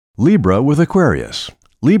Libra with Aquarius.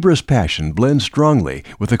 Libra's passion blends strongly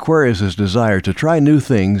with Aquarius's desire to try new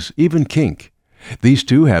things, even kink. These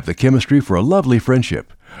two have the chemistry for a lovely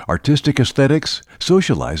friendship, artistic aesthetics,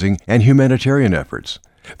 socializing, and humanitarian efforts.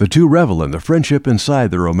 The two revel in the friendship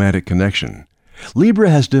inside the romantic connection.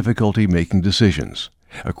 Libra has difficulty making decisions.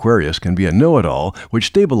 Aquarius can be a know-it-all,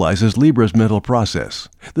 which stabilizes Libra's mental process.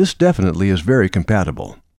 This definitely is very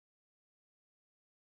compatible.